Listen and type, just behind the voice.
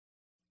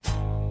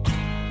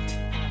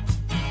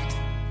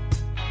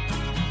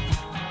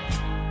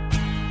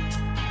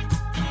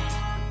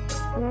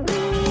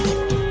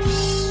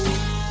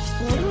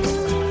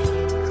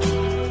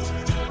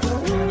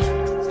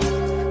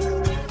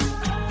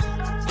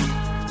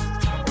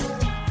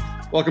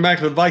Welcome back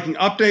to the Viking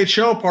Update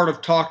Show, part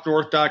of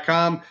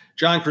TalkNorth.com.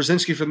 John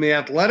Krasinski from The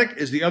Athletic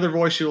is the other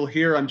voice you'll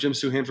hear. I'm Jim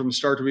Suhan from the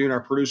Star Tribune. Our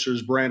producer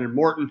is Brandon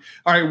Morton.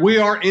 All right, we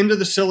are into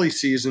the silly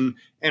season,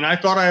 and I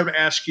thought I would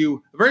ask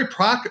you a very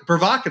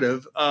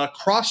provocative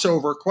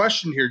crossover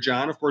question here,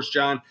 John. Of course,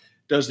 John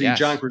does the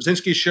John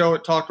Krasinski Show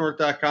at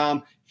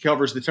TalkNorth.com. He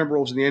covers the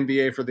Timberwolves and the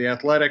NBA for The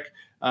Athletic,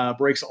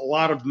 breaks a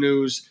lot of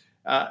news.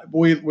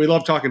 We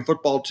love talking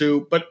football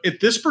too, but at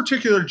this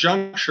particular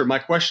juncture, my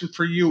question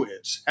for you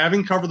is,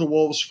 having covered the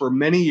Wolves for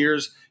many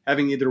years,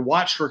 having either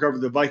watched or covered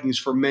the Vikings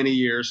for many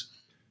years,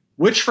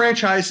 which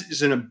franchise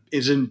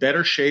is in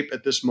better shape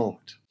at this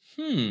moment?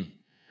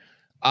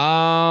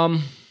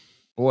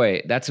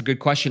 Boy, that's a good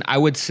question. I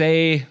would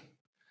say,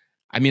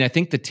 I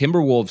think the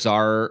Timberwolves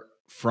are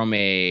from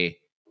a,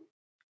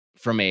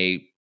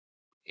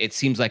 it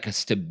seems like a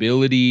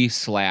stability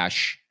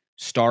 /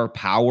 star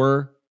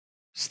power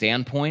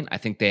standpoint. I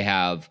think they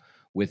have,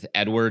 with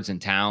Edwards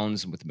and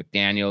Towns, with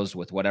McDaniels,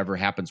 with whatever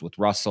happens with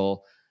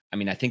Russell,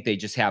 I think they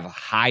just have a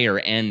higher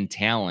end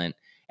talent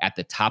at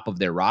the top of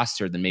their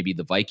roster than maybe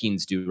the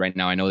Vikings do right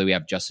now. I know that we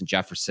have Justin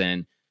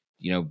Jefferson,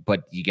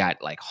 but you got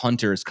like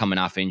Hunter's coming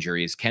off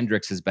injuries.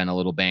 Kendricks has been a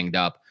little banged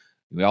up.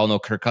 We all know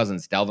Kirk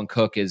Cousins. Dalvin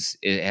Cook is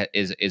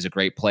a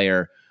great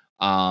player.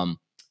 But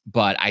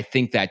I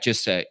think that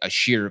just a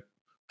sheer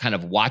kind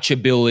of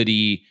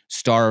watchability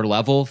star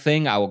level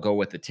thing, I will go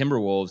with the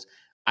Timberwolves.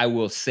 I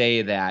will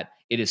say that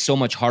it is so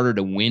much harder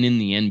to win in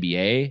the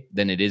NBA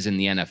than it is in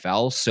the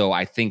NFL. So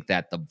I think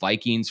that the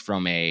Vikings,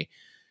 from a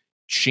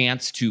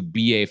chance to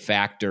be a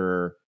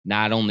factor,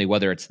 not only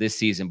whether it's this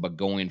season, but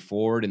going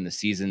forward in the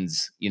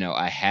seasons,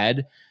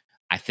 ahead,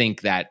 I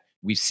think that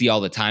we see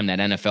all the time that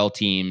NFL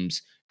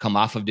teams come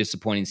off of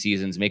disappointing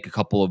seasons, make a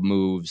couple of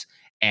moves,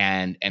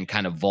 and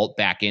kind of vault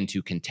back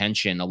into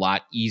contention a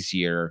lot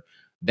easier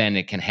than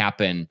it can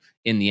happen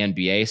in the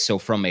NBA. So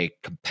from a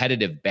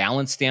competitive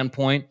balance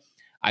standpoint,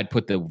 I'd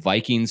put the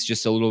Vikings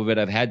just a little bit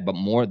ahead, but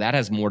that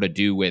has more to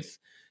do with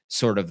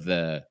sort of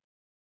the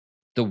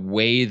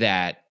way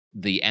that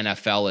the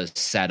NFL is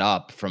set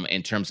up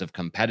in terms of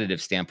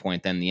competitive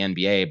standpoint than the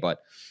NBA.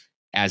 But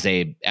as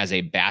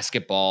a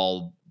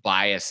basketball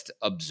biased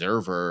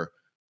observer,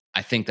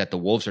 I think that the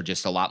Wolves are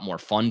just a lot more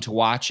fun to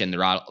watch, and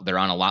they're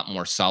on a lot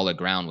more solid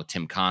ground with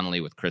Tim Connolly,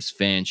 with Chris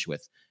Finch,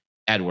 with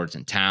Edwards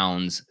and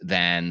Towns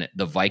than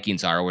the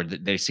Vikings are, where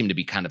they seem to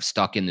be kind of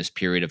stuck in this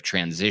period of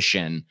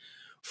transition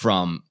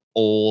from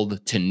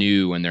old to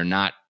new, and they're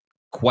not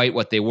quite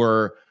what they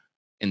were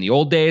in the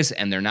old days,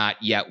 and they're not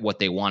yet what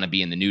they want to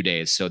be in the new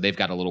days. So they've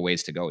got a little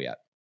ways to go yet.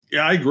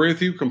 Yeah, I agree with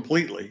you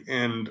completely.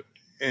 And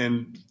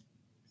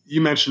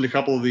you mentioned a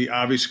couple of the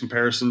obvious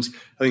comparisons.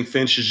 I think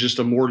Finch is just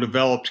a more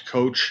developed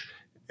coach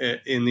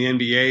in the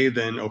NBA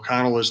than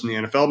O'Connell is in the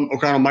NFL.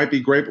 O'Connell might be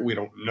great, but we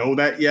don't know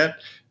that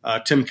yet.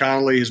 Tim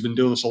Connolly has been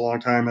doing this a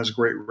long time, has a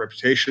great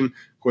reputation.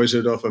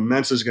 Kwesi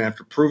Adofo-Mensah is going to have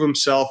to prove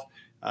himself.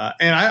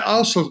 And I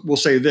also will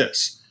say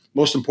this.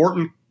 Most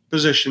important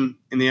position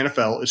in the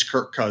NFL is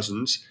Kirk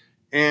Cousins.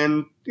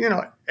 And,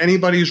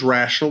 anybody who's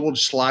rational will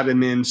just slide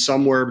him in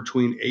somewhere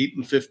between 8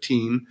 and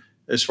 15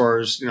 as far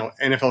as,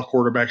 NFL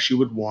quarterbacks you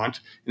would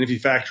want. And if you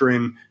factor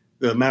in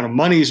the amount of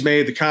money he's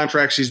made, the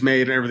contracts he's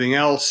made, and everything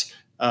else,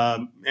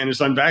 and his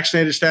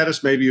unvaccinated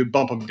status, maybe you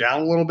bump him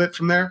down a little bit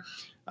from there.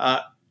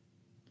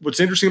 What's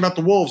interesting about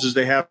the Wolves is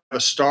they have a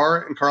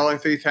star in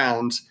Karl-Anthony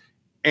Towns,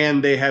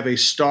 and they have a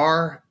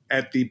star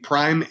at the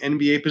prime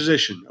NBA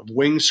position of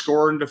wing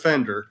scorer and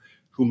defender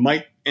who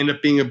might end up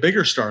being a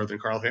bigger star than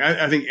Karl-Anthony.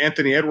 I think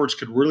Anthony Edwards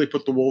could really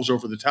put the Wolves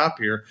over the top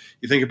here.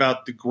 You think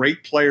about the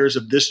great players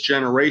of this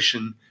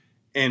generation,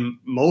 and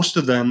most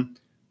of them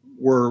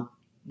were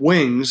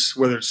wings,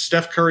 whether it's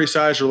Steph Curry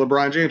size or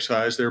LeBron James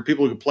size. There are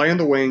people who can play in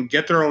the wing,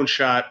 get their own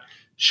shot,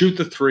 shoot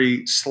the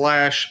three,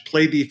 slash,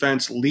 play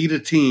defense, lead a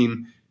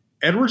team.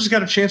 Edwards has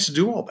got a chance to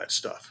do all that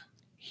stuff.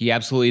 He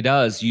absolutely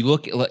does.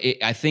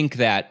 I think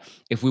that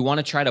if we want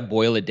to try to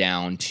boil it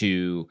down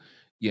to,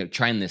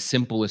 try in the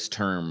simplest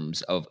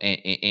terms of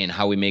in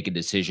how we make a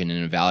decision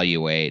and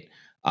evaluate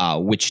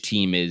which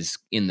team is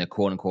in the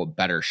quote unquote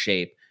better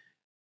shape,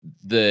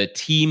 the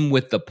team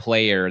with the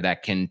player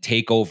that can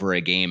take over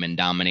a game and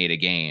dominate a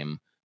game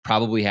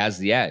probably has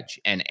the edge.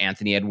 And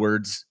Anthony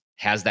Edwards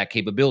has that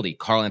capability.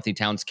 Karl-Anthony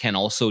Towns can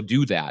also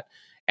do that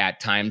at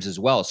times as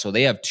well. So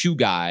they have two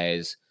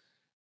guys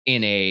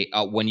in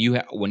when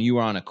you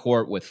are on a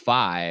court with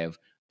five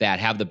that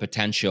have the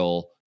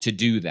potential to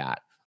do that.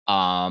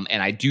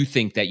 And I do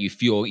think that you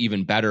feel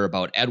even better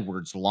about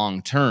Edwards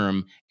long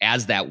term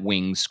as that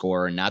wing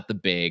scorer, not the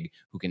big,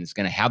 is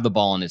going to have the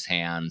ball in his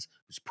hands,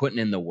 who's putting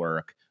in the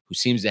work, who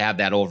seems to have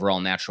that overall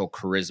natural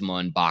charisma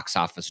and box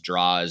office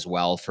draw as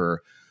well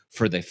for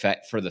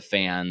the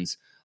fans.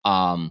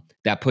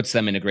 That puts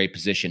them in a great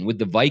position. With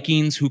the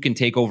Vikings, who can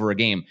take over a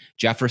game?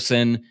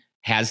 Jefferson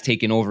has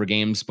taken over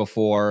games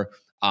before,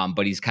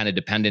 but he's kind of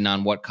dependent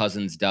on what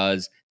Cousins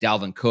does.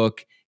 Dalvin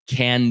Cook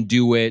can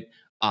do it,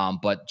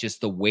 but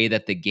just the way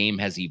that the game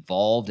has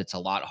evolved, it's a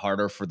lot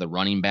harder for the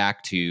running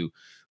back to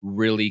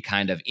really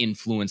kind of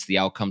influence the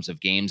outcomes of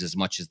games as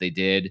much as they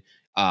did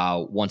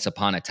once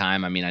upon a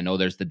time. I mean, I know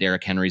there's the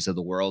Derrick Henrys of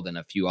the world and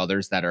a few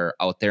others that are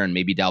out there, and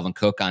maybe Dalvin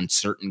Cook on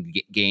certain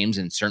games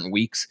and certain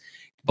weeks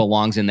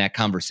belongs in that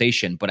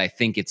conversation. But I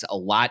think it's a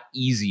lot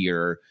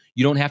easier.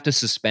 You don't have to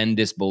suspend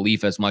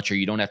disbelief as much, or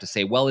you don't have to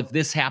say, well, if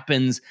this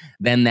happens,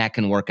 then that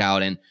can work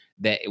out. And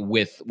that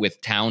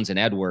with Towns and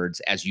Edwards,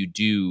 as you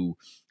do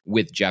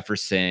with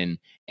Jefferson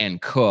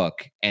and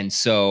Cook. And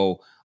so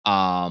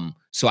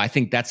I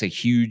think that's a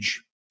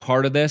huge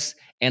part of this.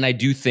 And I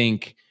do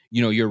think,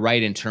 you're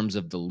right in terms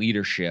of the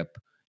leadership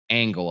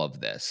angle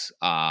of this.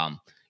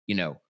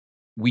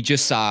 We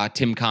just saw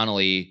Tim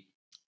Connolly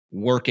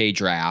work a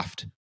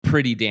draft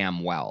pretty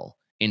damn well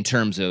in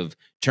terms of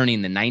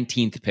turning the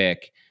 19th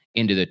pick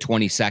into the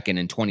 22nd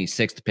and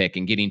 26th pick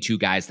and getting two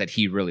guys that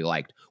he really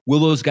liked. Will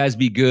those guys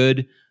be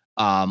good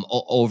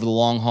over the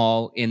long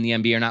haul in the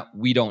NBA or not?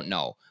 We don't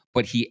know.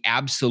 But he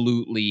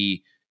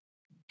absolutely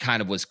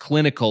kind of was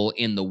clinical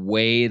in the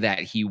way that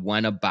he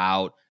went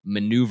about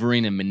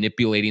maneuvering and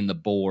manipulating the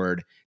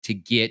board to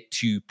get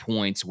to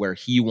points where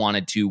he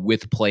wanted to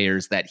with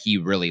players that he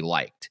really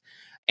liked.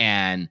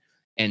 And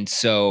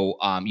so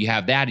you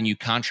have that, and you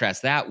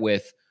contrast that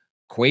with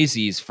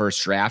Kwesi's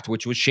first draft,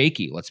 which was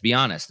shaky, let's be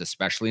honest,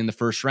 especially in the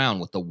first round,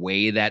 with the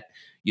way that,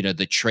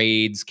 the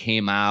trades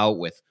came out,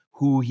 with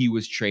who he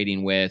was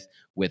trading with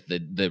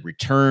the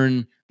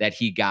return that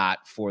he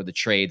got for the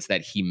trades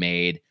that he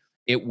made.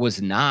 It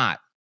was not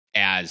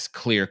as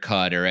clear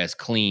cut or as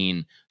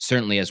clean,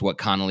 certainly, as what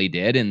Connolly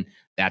did. And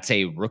that's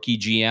a rookie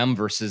GM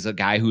versus a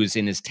guy who's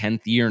in his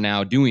 10th year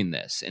now doing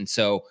this. And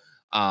so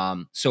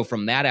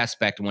from that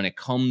aspect, when it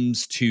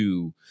comes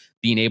to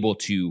being able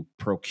to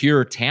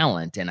procure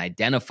talent and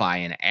identify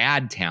and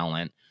add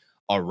talent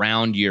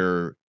around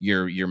your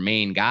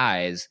main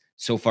guys,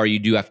 so far you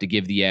do have to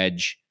give the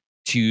edge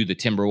to the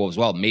Timberwolves.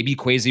 Well, maybe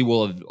Kwesi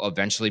will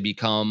eventually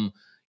become,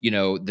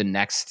 the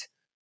next,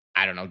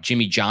 I don't know,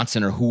 Jimmy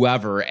Johnson or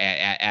whoever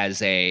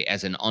as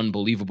an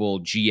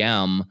unbelievable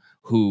GM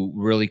who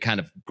really kind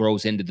of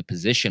grows into the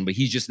position, but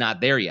he's just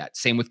not there yet.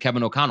 Same with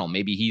Kevin O'Connell.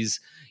 Maybe he's,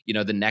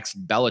 the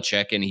next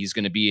Belichick, and he's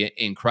going to be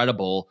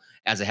incredible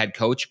as a head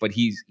coach, but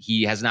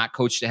he has not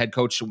coached a head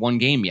coach one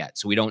game yet.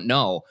 So we don't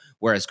know.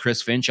 Whereas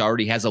Chris Finch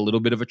already has a little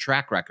bit of a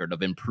track record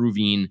of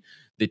improving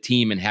the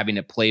team and having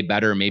it play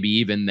better, maybe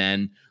even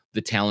than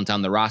the talent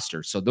on the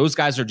roster. So those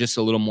guys are just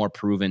a little more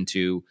proven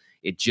to.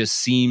 It just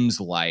seems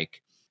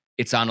like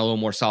it's on a little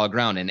more solid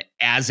ground. And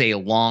as a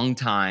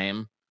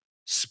longtime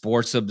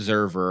sports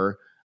observer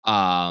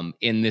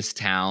in this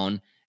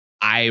town,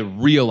 I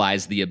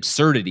realize the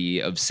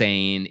absurdity of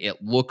saying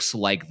it looks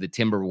like the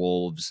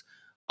Timberwolves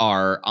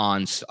are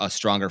on a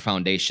stronger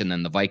foundation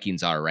than the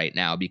Vikings are right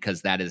now,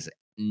 because that has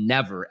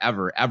never,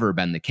 ever, ever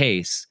been the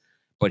case.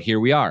 But here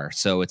we are.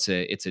 So it's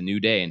a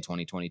new day in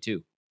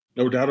 2022.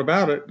 No doubt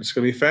about it. It's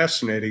going to be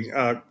fascinating.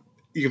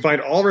 You can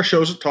find all of our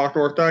shows at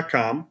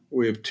talknorth.com.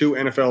 We have 2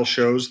 NFL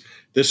shows,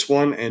 this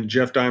one and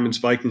Jeff Diamond's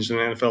Vikings and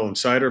NFL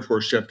Insider. Of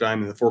course, Jeff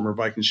Diamond, the former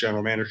Vikings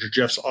general manager.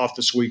 Jeff's off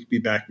this week, be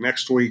back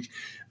next week.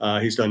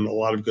 He's done a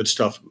lot of good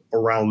stuff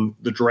around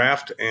the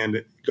draft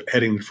and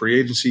heading to free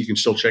agency. You can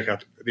still check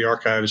out the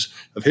archives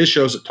of his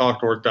shows at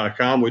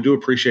talknorth.com. We do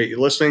appreciate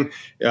you listening.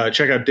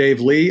 Check out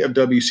Dave Lee of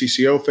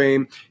WCCO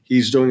fame.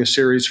 He's doing a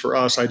series for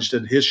us. I just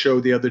did his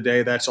show the other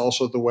day. That's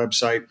also at the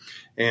website.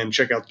 And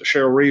check out the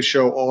Cheryl Reeves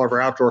show, all of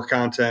our outdoor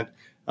content,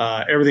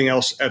 everything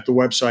else at the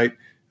website.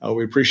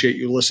 We appreciate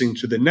you listening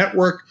to the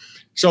network.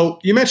 So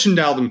you mentioned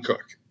Dalvin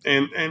Cook,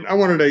 and I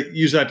wanted to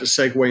use that to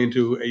segue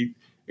into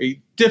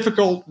a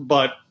difficult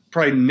but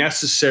probably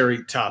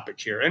necessary topic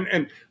here.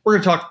 And we're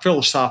going to talk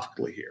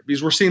philosophically here,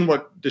 because we're seeing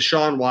what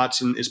Deshaun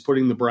Watson is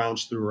putting the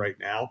Browns through right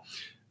now.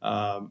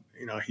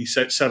 He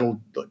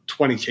settled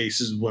 20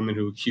 cases of women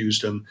who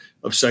accused him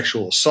of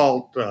sexual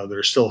assault. There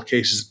are still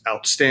cases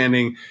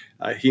outstanding.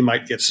 He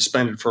might get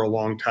suspended for a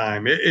long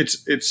time.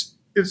 It's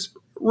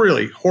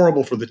really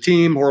horrible for the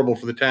team, horrible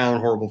for the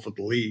town, horrible for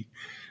the league.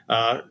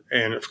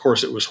 And of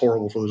course, it was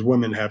horrible for those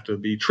women to have to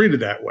be treated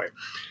that way.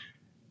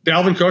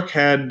 Dalvin Cook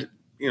had,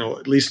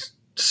 at least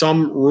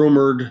some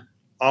rumored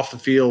off the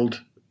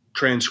field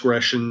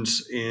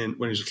transgressions when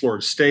he was at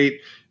Florida State.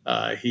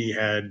 He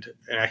had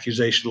an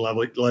accusation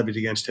levied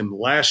against him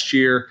last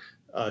year.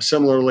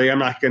 Similarly, I'm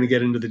not going to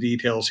get into the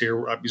details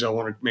here because I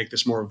want to make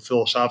this more of a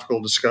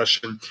philosophical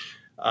discussion.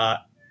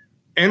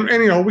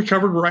 And we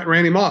covered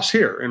Randy Moss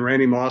here. And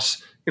Randy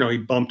Moss, he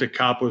bumped a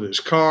cop with his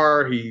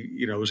car.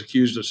 He, was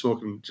accused of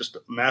smoking just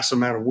a massive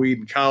amount of weed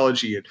in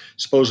college. He had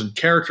supposed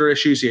character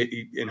issues.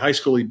 In high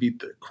school, he beat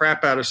the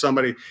crap out of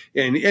somebody.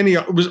 And he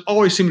was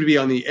always seemed to be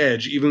on the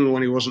edge. Even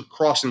when he wasn't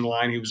crossing the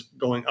line, he was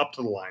going up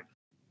to the line.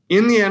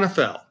 In the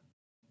NFL,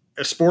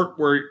 a sport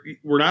where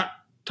we're not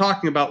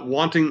talking about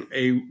wanting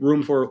a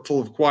room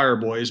full of choir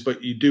boys,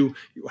 but you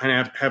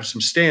have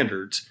some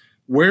standards.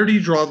 Where do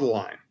you draw the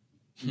line?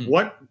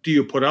 What do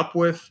you put up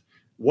with?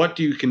 What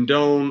do you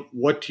condone?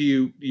 What do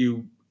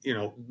you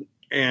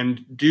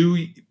and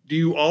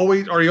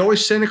are you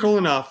always cynical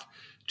enough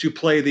to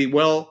play the,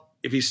 well,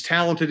 if he's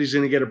talented, he's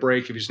going to get a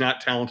break. If he's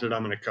not talented,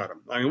 I'm going to cut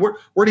him. I mean,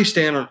 where do you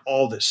stand on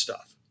all this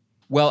stuff?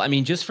 Well, I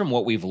mean, just from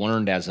what we've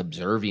learned as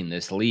observing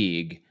this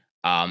league,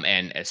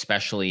 and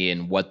especially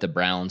in what the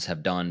Browns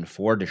have done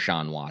for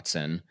Deshaun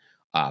Watson,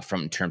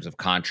 from in terms of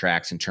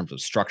contracts, in terms of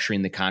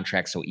structuring the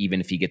contract, so even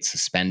if he gets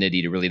suspended,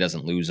 he really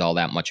doesn't lose all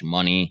that much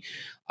money.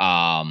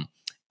 Um,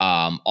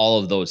 all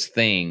of those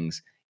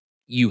things,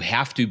 you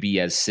have to be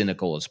as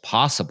cynical as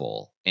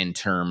possible in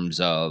terms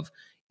of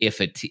if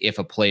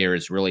a player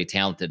is really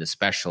talented,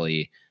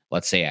 especially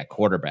let's say at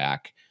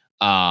quarterback.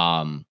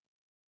 Um,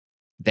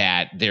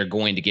 that they're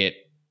going to get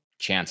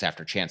chance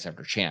after chance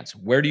after chance.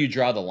 Where do you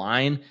draw the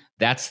line?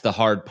 That's the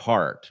hard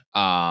part.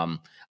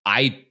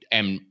 I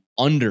am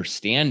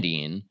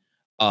understanding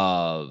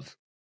of,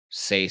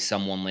 say,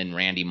 someone in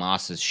Randy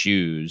Moss's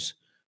shoes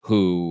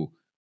who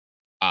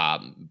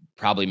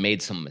probably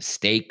made some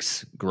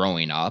mistakes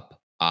growing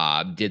up,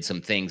 did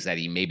some things that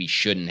he maybe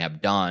shouldn't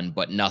have done,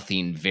 but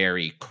nothing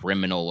very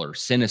criminal or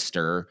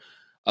sinister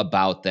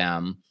about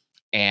them.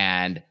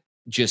 And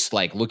just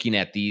like looking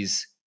at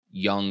these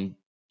young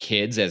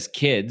kids as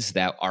kids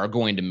that are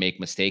going to make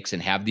mistakes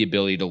and have the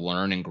ability to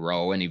learn and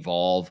grow and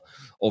evolve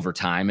over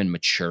time and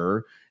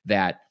mature,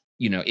 that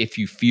if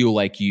you feel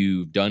like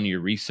you've done your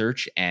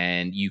research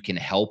and you can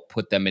help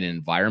put them in an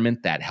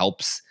environment that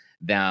helps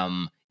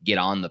them get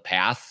on the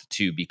path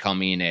to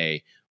becoming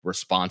a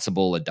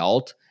responsible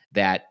adult,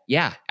 that,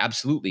 yeah,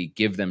 absolutely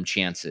give them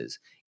chances.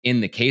 In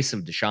the case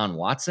of Deshaun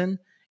Watson,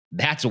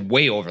 that's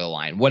way over the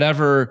line.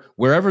 Wherever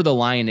the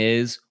line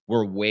is,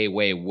 we're way,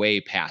 way, way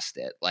past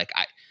it.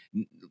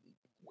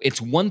 It's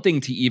one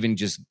thing to even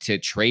just to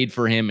trade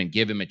for him and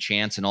give him a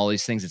chance and all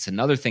these things. It's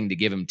another thing to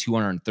give him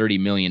 $230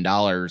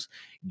 million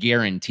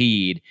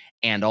guaranteed.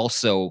 And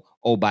also,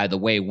 oh, by the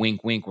way,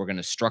 wink, wink, we're going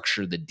to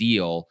structure the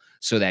deal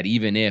so that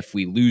even if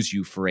we lose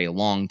you for a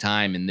long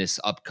time in this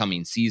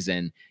upcoming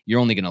season,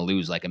 you're only going to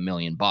lose like $1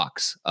 million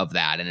of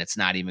that. And it's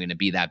not even going to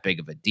be that big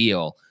of a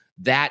deal.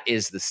 That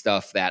is the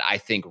stuff that I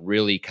think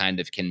really kind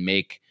of can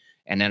make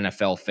an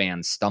NFL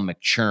fan's stomach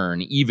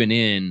churn, even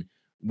in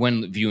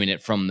when viewing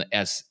it from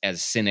as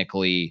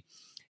cynically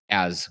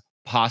as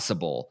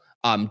possible.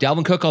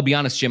 Dalvin Cook, I'll be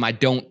honest, Jim, I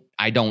don't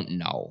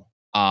know.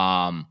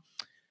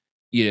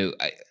 You know,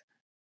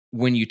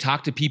 when you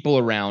talk to people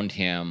around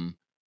him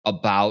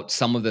about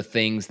some of the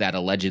things that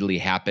allegedly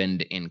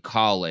happened in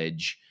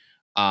college,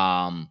 there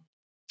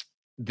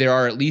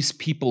are at least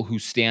people who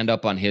stand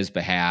up on his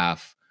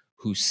behalf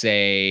who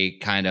say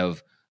kind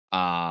of,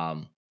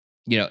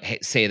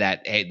 say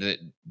that, hey,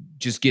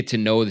 just get to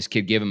know this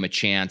kid, give him a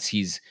chance.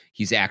 He's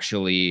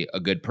actually a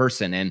good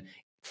person. And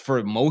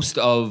for most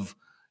of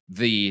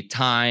the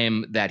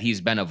time that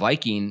he's been a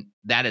Viking,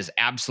 that has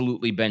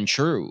absolutely been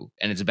true,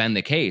 and it's been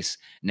the case.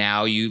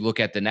 Now you look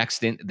at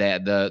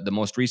the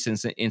most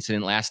recent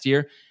incident last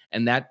year,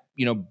 and that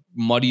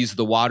muddies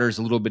the waters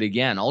a little bit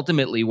again.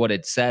 Ultimately, what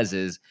it says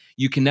is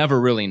you can never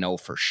really know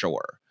for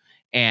sure,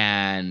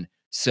 and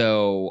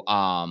so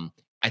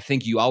I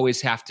think you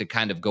always have to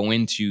kind of go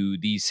into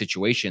these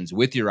situations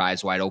with your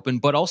eyes wide open,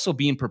 but also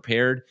being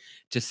prepared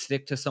to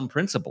stick to some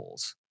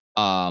principles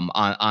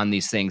on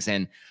these things.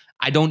 And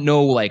I don't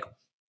know, like,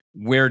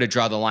 where to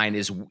draw the line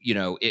is,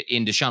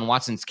 in Deshaun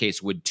Watson's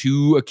case, would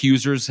 2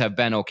 accusers have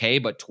been okay,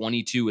 but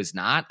 22 is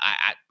not?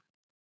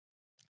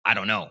 I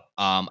don't know.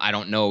 I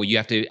don't know.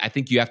 I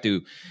think you have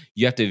to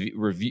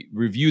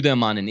review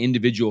them on an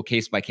individual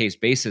case by case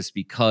basis,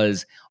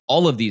 because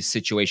all of these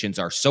situations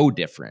are so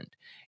different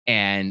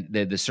and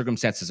the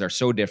circumstances are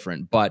so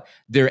different. But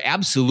there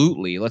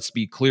absolutely, let's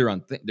be clear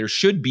on, there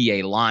should be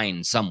a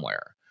line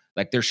somewhere.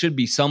 Like, there should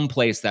be some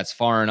place that's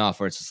far enough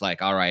where it's just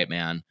like, all right,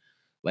 man.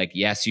 Like,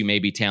 yes, you may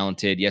be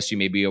talented. Yes, you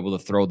may be able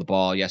to throw the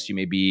ball. Yes, you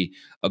may be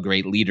a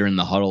great leader in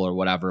the huddle or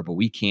whatever, but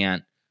we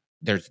can't.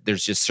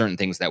 There's just certain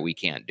things that we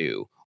can't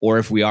do. Or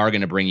if we are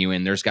going to bring you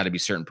in, there's got to be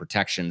certain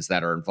protections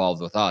that are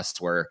involved with us,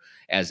 where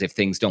as if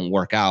things don't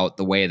work out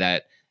the way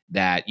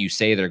that you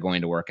say they're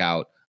going to work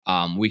out,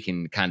 we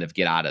can kind of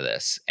get out of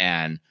this.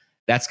 And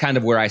that's kind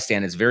of where I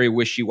stand. It's very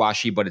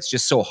wishy-washy, but it's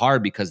just so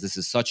hard because this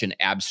is such an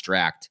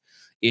abstract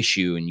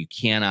issue and you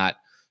cannot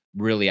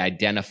really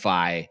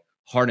identify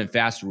hard and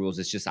fast rules.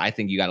 It's just, I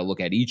think you got to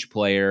look at each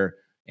player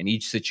and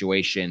each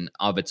situation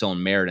of its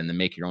own merit and then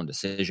make your own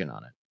decision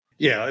on it.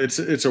 Yeah, it's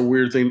a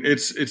weird thing.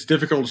 It's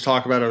difficult to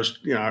talk about. I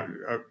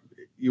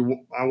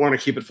want to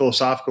keep it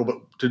philosophical, but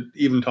to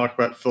even talk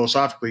about it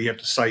philosophically, you have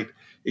to cite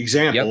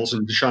examples,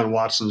 and Deshaun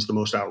Watson's the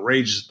most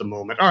outrageous at the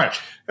moment. All right,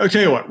 I'll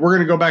tell you what, we're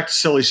going to go back to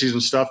silly season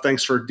stuff.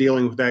 Thanks for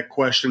dealing with that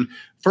question.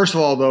 First of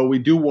all, though, we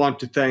do want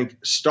to thank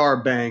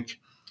Star Bank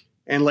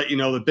and let you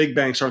know that big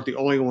banks aren't the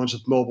only ones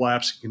with mobile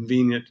apps and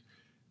convenient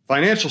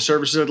financial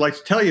services. I'd like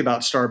to tell you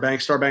about Star Bank.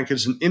 Star Bank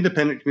is an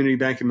independent community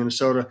bank in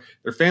Minnesota.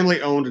 They're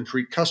family owned and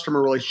treat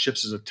customer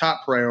relationships as a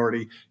top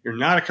priority. You're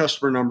not a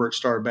customer number at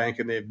Star Bank,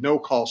 and they have no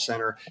call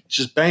center. It's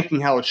just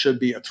banking how it should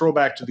be, a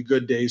throwback to the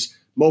good days.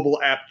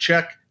 Mobile app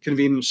check,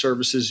 convenient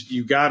services.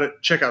 You got it.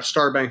 Check out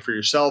Star Bank for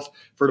yourself.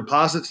 For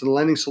deposits and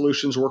lending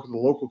solutions, work with a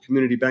local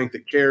community bank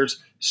that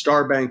cares.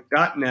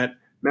 Starbank.net.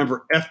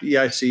 member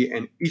FDIC,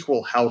 and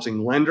equal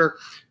housing lender.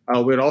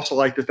 We'd also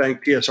like to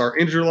thank TSR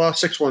Injury Law,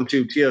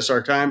 612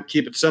 TSR Time.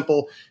 Keep it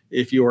simple.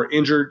 If you are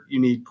injured, you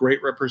need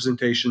great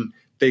representation.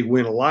 They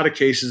win a lot of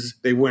cases.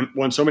 They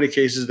won so many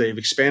cases. They've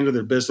expanded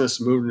their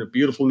business, moved into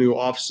beautiful new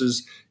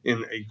offices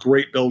in a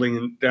great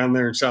building down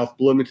there in South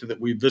Bloomington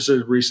that we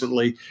visited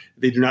recently.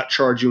 They do not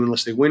charge you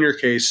unless they win your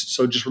case.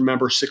 So just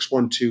remember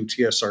 612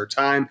 TSR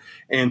Time.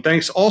 And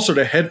thanks also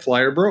to Head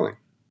Flyer Brewing.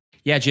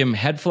 Yeah, Jim,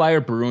 Head Flyer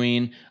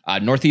Brewing,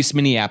 Northeast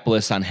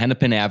Minneapolis on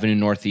Hennepin Avenue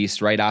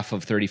Northeast, right off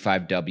of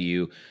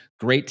 35W.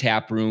 Great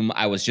tap room.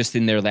 I was just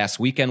in there last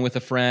weekend with a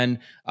friend,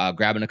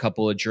 grabbing a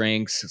couple of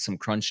drinks, some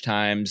crunch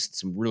times,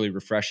 some really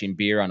refreshing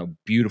beer on a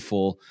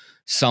beautiful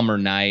summer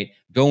night.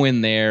 Go in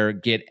there,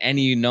 get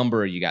any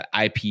number. You got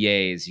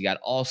IPAs, you got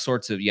all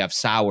sorts of, you have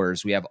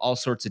sours. We have all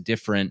sorts of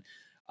different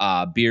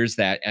beers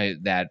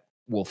that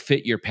will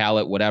fit your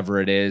palate,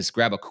 whatever it is.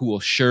 Grab a cool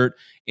shirt,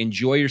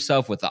 enjoy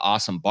yourself with the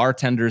awesome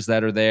bartenders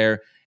that are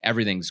there.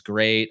 Everything's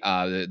great.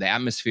 The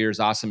atmosphere is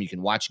awesome. You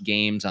can watch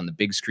games on the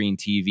big screen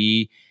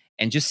TV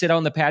and just sit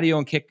on the patio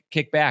and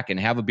kick back and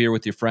have a beer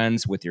with your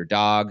friends, with your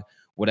dog,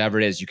 whatever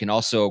it is. You can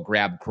also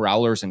grab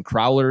growlers and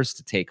crowlers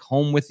to take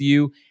home with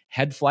you.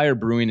 Head Flyer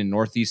Brewing in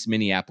Northeast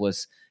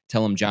Minneapolis.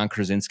 Tell them John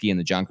Krasinski and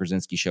the John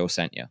Krasinski Show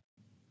sent you.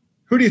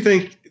 Who do you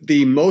think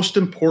the most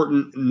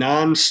important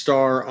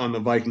non-star on the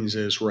Vikings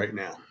is right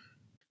now?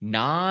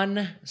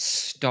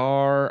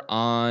 Non-star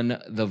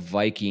on the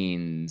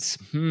Vikings.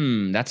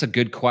 That's a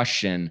good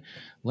question.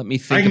 Let me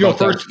think. I can about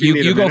go first.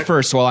 You go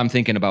first while I'm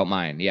thinking about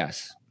mine.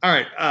 Yes. All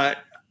right.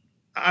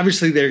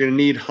 Obviously, they're going to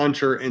need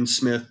Hunter and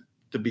Smith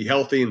to be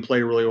healthy and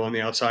play really well on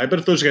the outside. But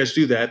if those guys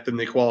do that, then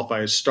they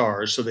qualify as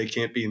stars, so they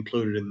can't be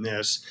included in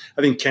this.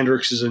 I think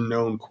Kendricks is a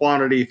known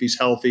quantity if he's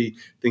healthy.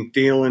 I think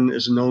Thielen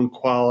is a known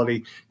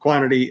quantity.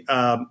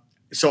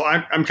 So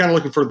I'm kind of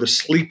looking for the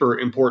sleeper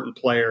important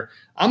player.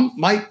 I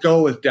might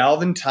go with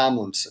Dalvin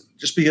Tomlinson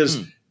just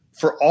because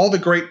for all the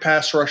great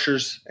pass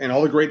rushers and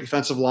all the great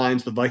defensive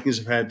lines the Vikings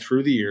have had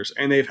through the years,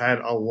 and they've had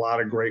a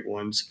lot of great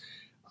ones,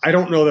 I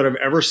don't know that I've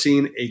ever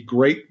seen a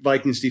great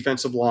Vikings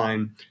defensive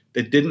line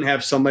that didn't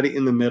have somebody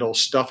in the middle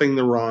stuffing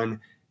the run,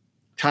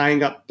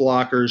 tying up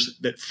blockers,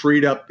 that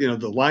freed up the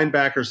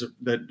linebackers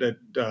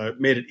that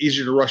made it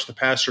easier to rush the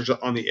passers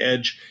on the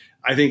edge.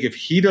 I think if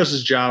he does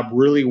his job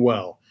really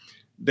well,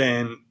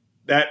 then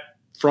that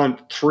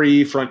front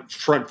three, front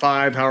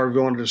five, however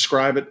you want to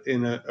describe it,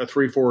 in a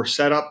 3-4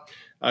 setup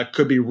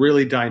could be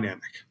really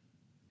dynamic.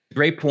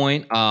 Great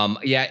point.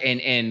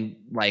 And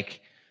like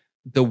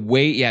the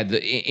way,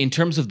 in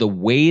terms of the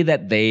way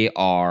that they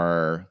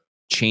are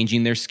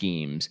changing their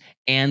schemes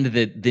and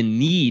the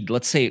need,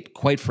 let's say,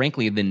 quite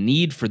frankly, the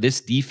need for this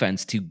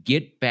defense to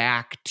get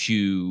back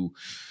to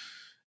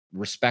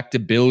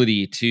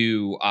respectability,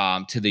 to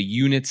the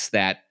units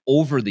that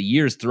over the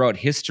years throughout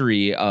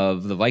history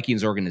of the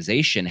Vikings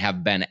organization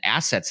have been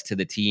assets to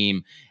the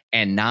team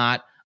and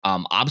not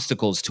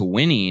obstacles to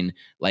winning.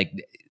 Like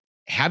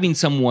having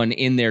someone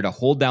in there to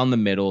hold down the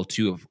middle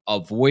to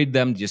avoid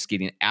them just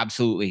getting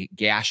absolutely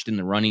gashed in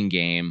the running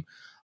game,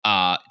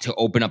 to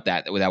open up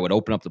that would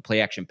open up the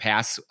play action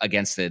pass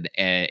against an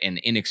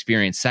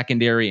inexperienced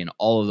secondary and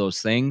all of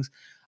those things.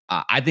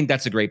 I think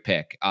that's a great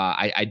pick.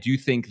 I do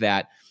think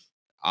that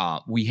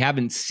we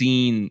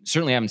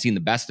certainly haven't seen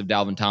the best of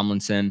Dalvin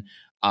Tomlinson.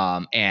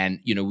 And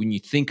when you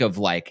think of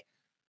like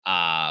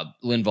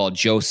Linval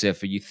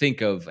Joseph, or you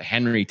think of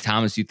Henry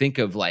Thomas, you think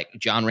of like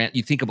John Rand,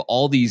 you think of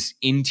all these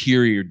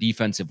interior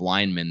defensive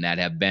linemen that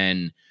have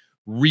been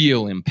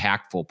real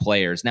impactful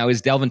players. Now,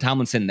 is Dalvin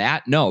Tomlinson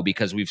that? No,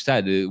 because we've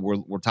said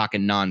we're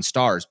talking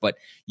non-stars, but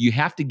you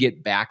have to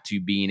get back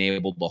to being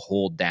able to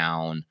hold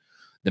down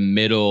the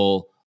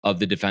middle of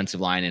the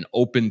defensive line and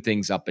open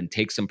things up and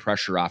take some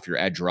pressure off your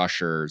edge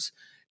rushers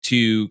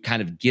to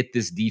kind of get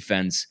this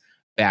defense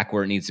back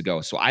where it needs to go.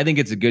 So I think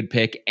it's a good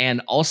pick.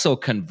 And also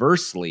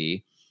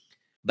conversely,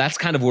 that's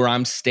kind of where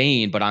I'm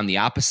staying, but on the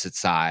opposite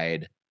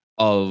side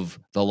of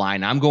the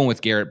line, I'm going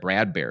with Garrett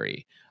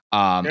Bradbury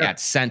at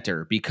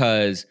center,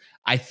 because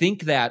I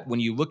think that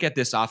when you look at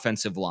this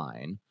offensive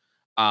line,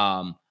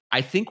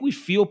 I think we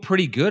feel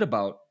pretty good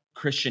about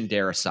Christian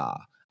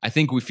Darrisaw. I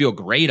think we feel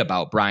great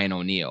about Brian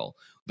O'Neill.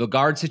 The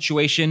guard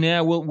situation,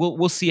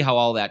 we'll see how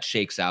all that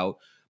shakes out.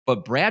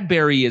 But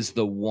Bradbury is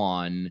the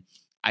one,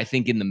 I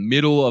think, in the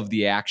middle of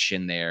the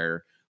action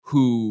there,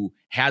 who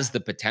has the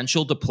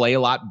potential to play a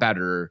lot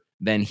better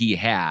than he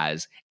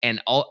has,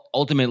 and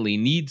ultimately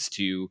needs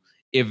to,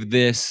 if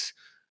this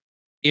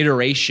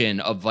iteration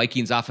of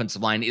Vikings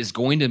offensive line is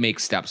going to make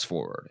steps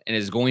forward and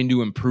is going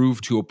to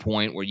improve to a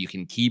point where you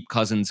can keep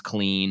Cousins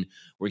clean,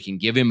 where you can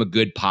give him a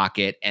good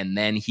pocket, and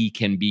then he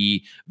can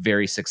be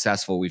very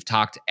successful. We've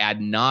talked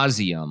ad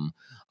nauseum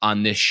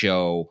on this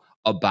show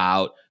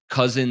about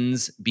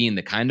Cousins being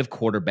the kind of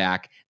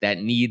quarterback that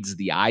needs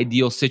the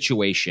ideal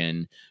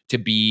situation to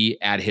be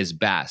at his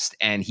best.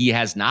 And he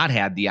has not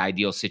had the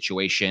ideal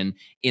situation,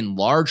 in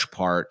large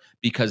part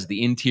because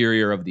the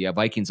interior of the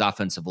Vikings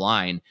offensive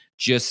line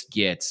just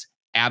gets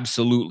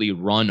absolutely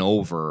run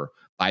over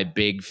by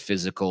big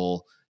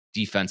physical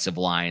defensive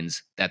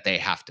lines that they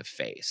have to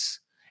face.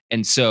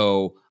 And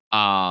so,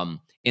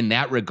 in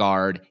that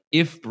regard,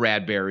 if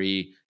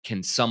Bradbury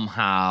can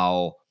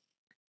somehow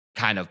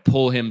kind of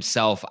pull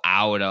himself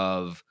out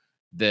of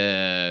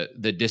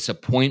the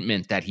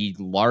disappointment that he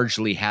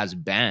largely has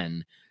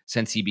been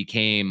since he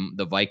became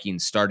the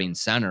Vikings starting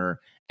center,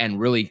 and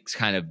really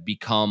kind of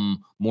become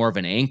more of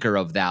an anchor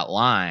of that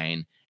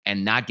line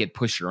and not get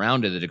pushed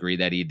around to the degree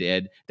that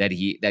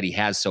he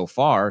has so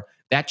far,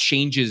 that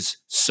changes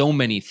so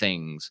many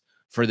things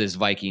for this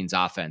Vikings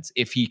offense.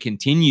 If he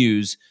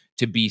continues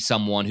to be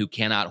someone who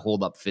cannot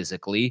hold up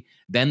physically,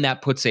 then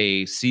that puts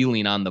a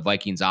ceiling on the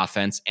Vikings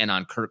offense and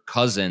on Kirk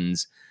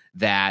Cousins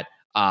that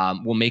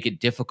will make it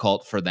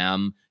difficult for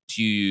them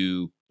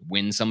to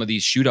win some of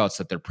these shootouts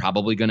that they're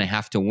probably going to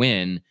have to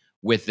win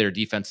with their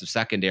defensive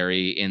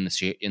secondary in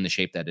the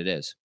shape that it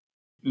is.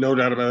 No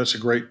doubt about it. That's a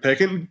great pick.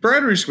 And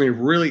Bradbury's going to be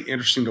really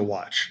interesting to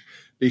watch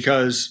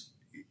because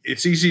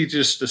it's easy to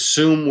just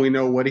assume we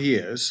know what he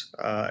is.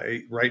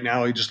 Right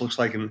now, he just looks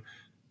like an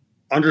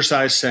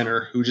undersized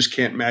center who just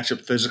can't match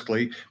up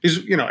physically. Because,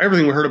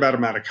 everything we heard about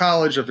him out of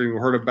college, everything we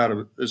heard about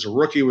him as a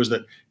rookie was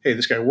that, hey,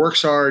 this guy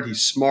works hard,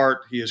 he's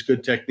smart, he has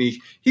good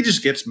technique. He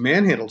just gets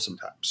manhandled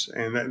sometimes.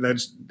 And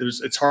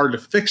it's hard to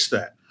fix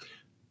that.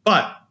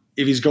 But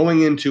if he's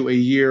going into a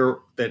year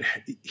that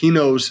he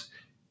knows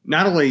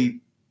not only,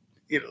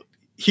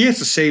 he has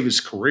to save his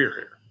career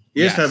here.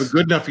 He has to have a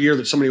good enough year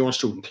that somebody wants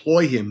to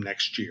employ him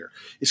next year.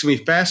 It's going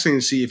to be fascinating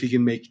to see if he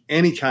can make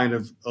any kind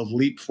of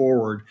leap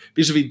forward,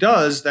 because if he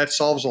does, that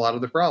solves a lot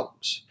of the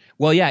problems.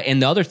 Well, yeah.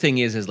 And the other thing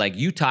is like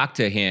you talk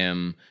to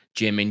him,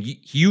 Jim, and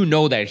you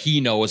know that he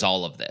knows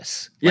all of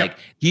this. Yeah. Like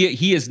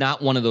he is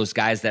not one of those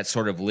guys that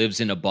sort of lives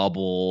in a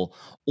bubble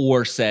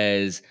or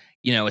says,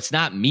 it's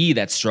not me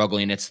that's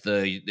struggling. It's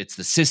the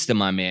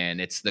system I'm in.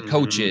 It's the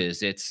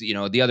coaches. It's,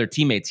 the other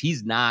teammates.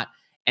 He's not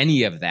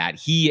any of that.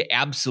 He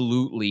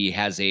absolutely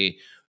has a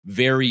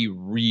very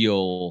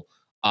real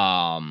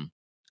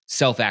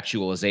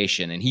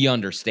self-actualization, and he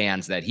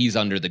understands that he's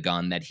under the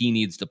gun, that he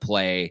needs to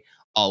play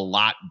a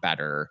lot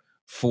better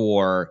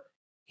for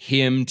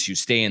him to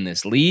stay in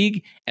this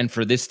league and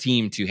for this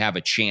team to have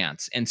a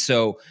chance. And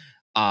so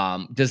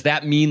does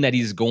that mean that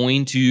he's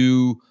going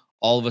to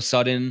all of a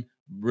sudden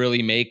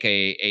really make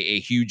a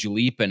huge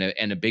leap and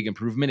a big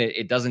improvement?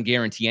 It doesn't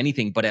guarantee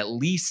anything, but at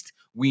least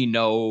we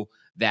know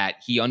that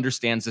he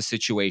understands the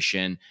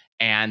situation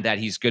and that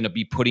he's going to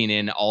be putting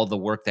in all the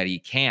work that he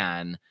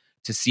can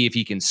to see if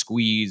he can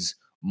squeeze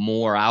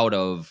more out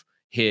of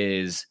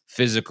his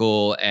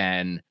physical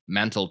and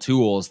mental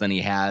tools than he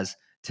has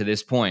to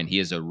this point. He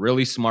is a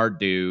really smart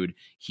dude.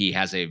 He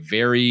has a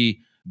very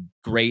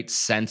great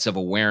sense of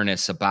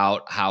awareness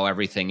about how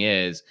everything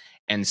is.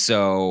 And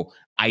so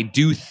I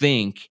do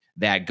think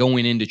that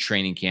going into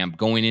training camp,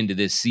 going into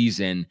this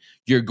season,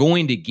 you're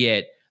going to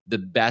get the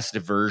best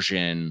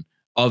version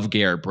of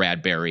Garrett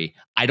Bradbury.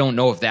 I don't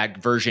know if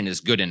that version is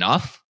good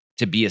enough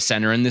to be a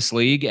center in this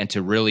league and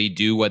to really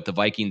do what the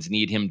Vikings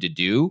need him to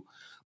do.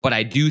 But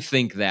I do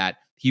think that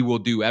he will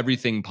do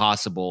everything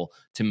possible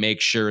to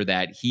make sure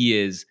that he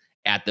is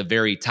at the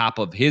very top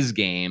of his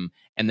game.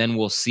 And then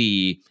we'll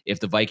see if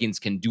the Vikings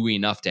can do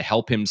enough to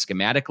help him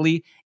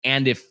schematically,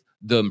 and if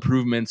the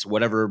improvements,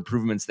 whatever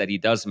improvements that he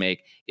does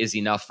make, is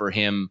enough for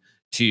him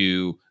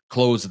to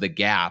close the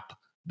gap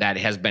that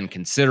has been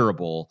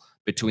considerable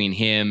between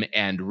him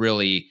and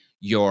really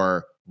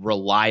your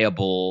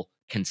reliable,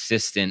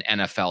 consistent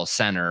NFL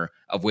center,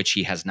 of which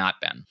he has not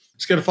been.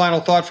 Let's get a final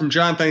thought from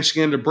John. Thanks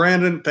again to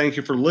Brandon. Thank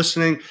you for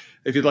listening.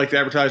 If you'd like to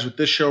advertise with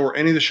this show or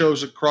any of the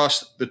shows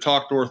across the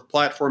Talk North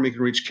platform, you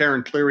can reach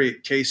Karen Cleary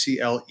at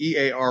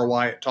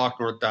KCLEARY at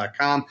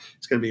TalkNorth.com.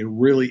 It's going to be a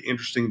really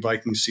interesting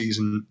Viking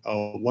season,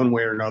 one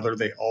way or another.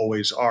 They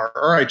always are.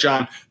 All right,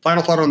 John,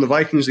 final thought on the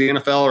Vikings, the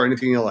NFL, or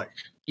anything you like?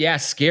 Yeah,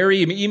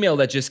 scary email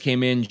that just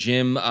came in,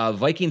 Jim.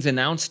 Vikings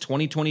announced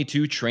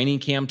 2022 training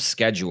camp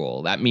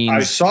schedule. That means I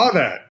saw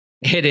that.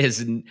 It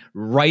is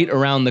right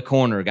around the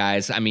corner,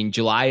 guys. I mean,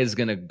 July is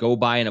going to go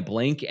by in a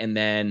blink, and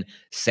then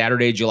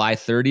Saturday, July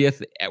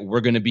 30th,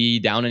 we're going to be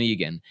down in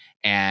Egan,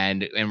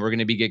 and we're going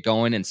to get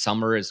going, and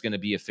summer is going to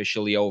be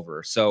officially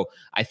over. So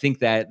I think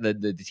that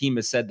the team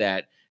has said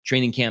that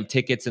training camp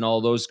tickets and all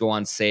those go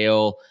on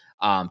sale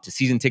to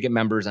season ticket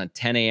members on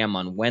 10 a.m.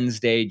 on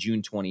Wednesday,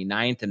 June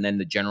 29th, and then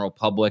the general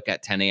public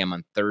at 10 a.m.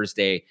 on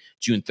Thursday,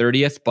 June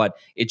 30th. But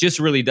it just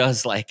really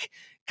does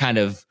kind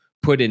of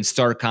put in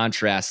stark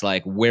contrast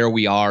where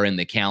we are in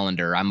the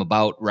calendar. I'm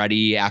about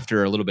ready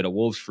after a little bit of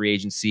Wolves free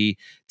agency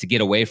to get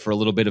away for a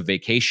little bit of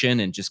vacation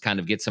and just kind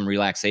of get some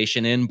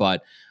relaxation in.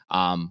 But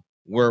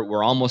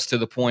we're almost to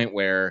the point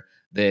where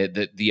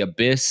the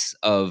abyss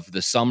of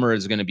the summer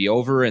is going to be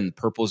over and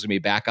purple is going to be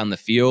back on the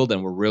field,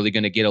 and we're really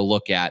going to get a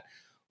look at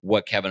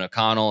what Kevin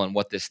O'Connell and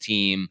what this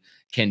team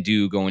can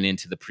do going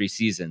into the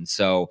preseason.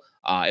 So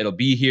it'll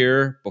be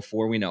here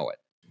before we know it.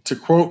 To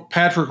quote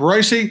Patrick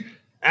Royce,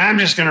 I'm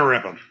just going to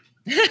rip him.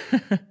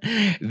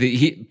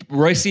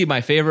 Royce, my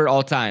favorite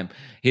all time.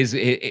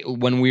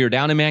 When we were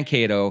down in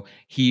Mankato,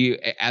 he,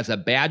 as a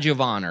badge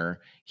of honor,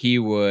 he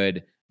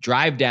would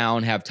drive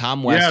down, have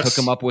Tom West hook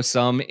him Yes. up with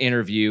some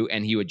interview,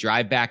 and he would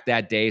drive back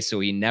that day, so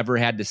he never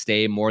had to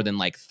stay more than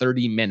like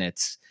 30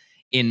 minutes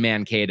in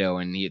Mankato.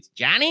 And he's,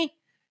 Johnny,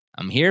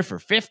 I'm here for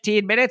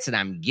 15 minutes and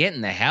I'm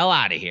getting the hell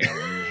out of here.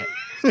 And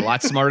he's a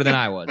lot smarter than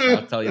I was,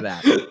 I'll tell you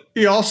that.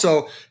 He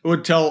also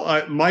would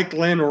tell Mike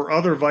Lynn or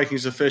other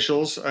Vikings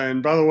officials,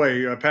 and by the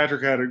way,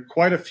 Patrick had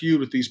quite a feud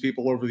with these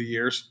people over the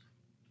years.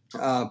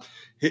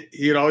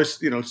 He'd always,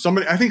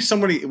 somebody. I think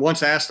somebody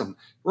once asked him,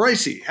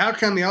 Royce, how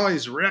come you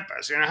always rip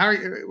us?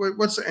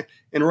 What's?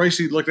 And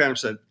Royce looked at him and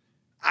said,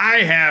 I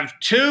have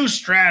two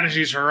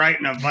strategies for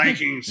writing a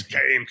Vikings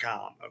game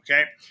column.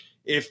 Okay,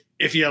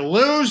 if you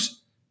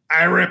lose,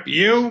 I rip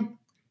you.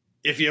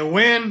 If you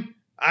win,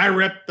 I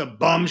rip the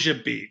bums you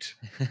beat.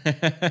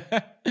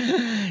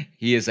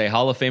 He is a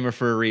Hall of Famer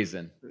for a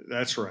reason.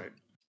 That's right.